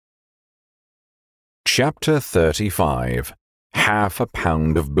Chapter 35. Half a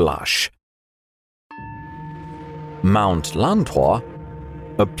Pound of Blush. Mount Lantuo,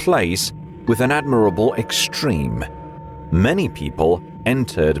 a place with an admirable extreme. Many people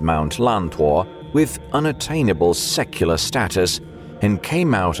entered Mount Lantuo with unattainable secular status and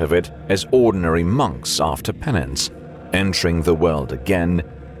came out of it as ordinary monks after penance, entering the world again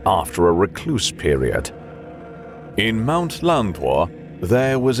after a recluse period. In Mount Lantuo,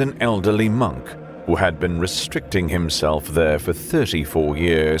 there was an elderly monk who had been restricting himself there for 34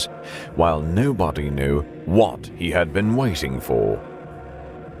 years, while nobody knew what he had been waiting for.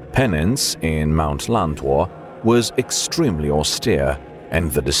 Penance in Mount Lantuo was extremely austere,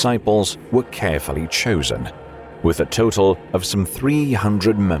 and the disciples were carefully chosen, with a total of some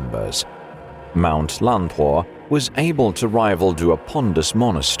 300 members. Mount Lantuo was able to rival Duopondus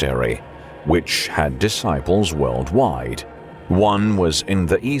Monastery, which had disciples worldwide. One was in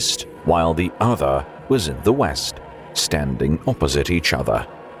the east, while the other was in the west, standing opposite each other.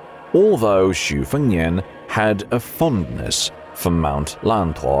 Although Xu Fengnian had a fondness for Mount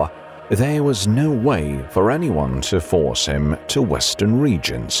Lantuo, there was no way for anyone to force him to western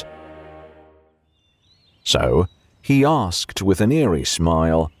regions. So he asked with an eerie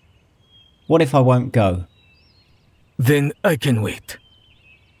smile, "What if I won't go?" "Then I can wait,"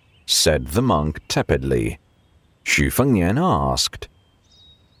 said the monk tepidly. Xu Fengnian asked.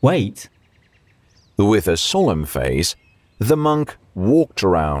 "Wait?" With a solemn face, the monk walked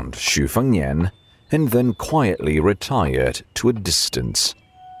around Xu Fengnian and then quietly retired to a distance.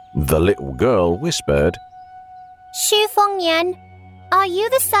 The little girl whispered, "Xu Fengnian, are you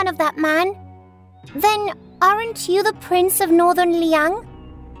the son of that man? Then aren't you the prince of northern Liang?"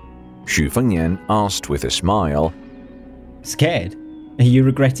 Xu Fengnian asked with a smile. "Scared? Are you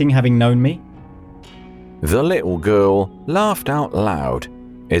regretting having known me?" The little girl laughed out loud,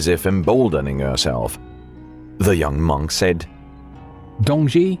 as if emboldening herself. The young monk said,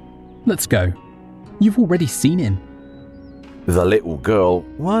 "Dongji, let's go. You've already seen him." The little girl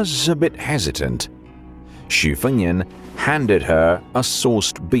was a bit hesitant. Xu Fengnian handed her a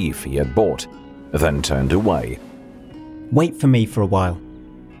sourced beef he had bought, then turned away. "Wait for me for a while.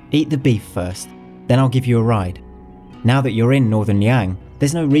 Eat the beef first, then I'll give you a ride. Now that you're in northern Liang,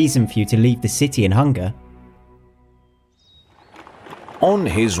 there's no reason for you to leave the city in hunger." On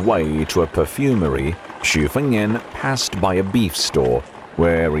his way to a perfumery, Xu Fengnian passed by a beef store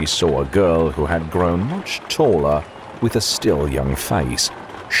where he saw a girl who had grown much taller with a still young face.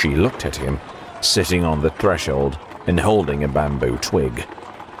 She looked at him, sitting on the threshold and holding a bamboo twig.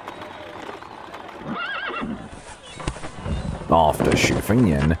 After Xu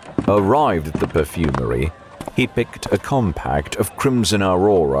Fengnian arrived at the perfumery, he picked a compact of Crimson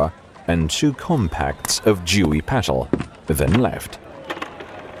Aurora and 2 compacts of Dewy Petal, then left.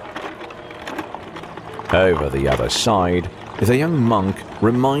 Over the other side, the young monk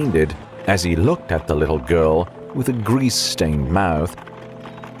reminded as he looked at the little girl with a grease-stained mouth.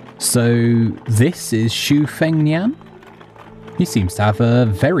 "So this is Xu Fengnian? He seems to have a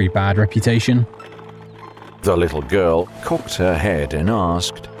very bad reputation." The little girl cocked her head and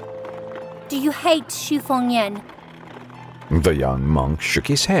asked. "Do you hate Xu Fengnian?" The young monk shook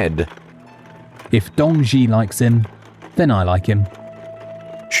his head. "If Dongji likes him, then I like him."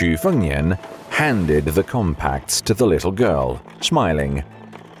 Xu Fengnian handed the compacts to the little girl, smiling.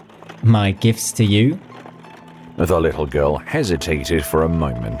 "My gifts to you?" The little girl hesitated for a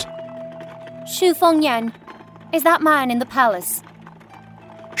moment. "Xu Fengnian, is that man in the palace?"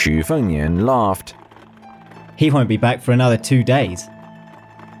 Xu Fengnian laughed. "He won't be back for another 2 days."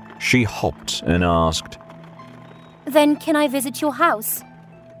 She hopped and asked. "Then can I visit your house?"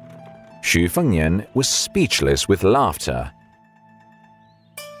 Xu Fengnian was speechless with laughter.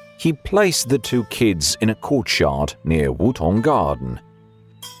 He placed the 2 kids in a courtyard near Wutong Garden.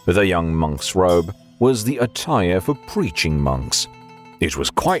 The young monk's robe was the attire for preaching monks. It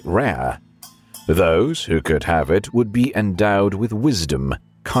was quite rare. Those who could have it would be endowed with wisdom,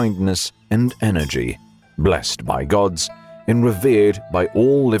 kindness, and energy, blessed by gods and revered by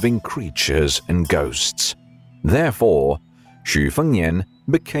all living creatures and ghosts. Therefore, Xu Fengnian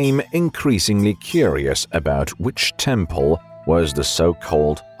became increasingly curious about which temple was the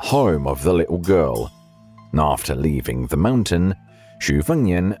so-called home of the little girl. After leaving the mountain, Xu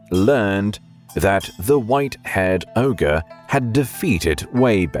Fengnian learned that the white-haired ogre had defeated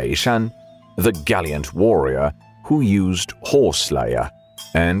Wei Beishan, the gallant warrior who used Horseslayer,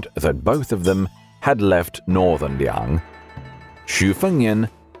 and that both of them had left northern Liang. Xu Fengnian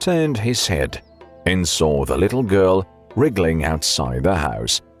turned his head and saw the little girl wriggling outside the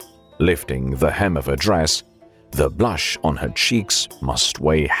house. Lifting the hem of her dress, the blush on her cheeks must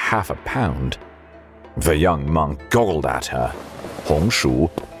weigh half a pound. The young monk goggled at her. Hongshu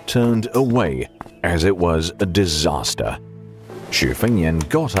turned away as it was a disaster. Xu Fengnian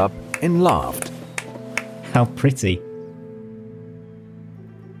got up and laughed. How pretty.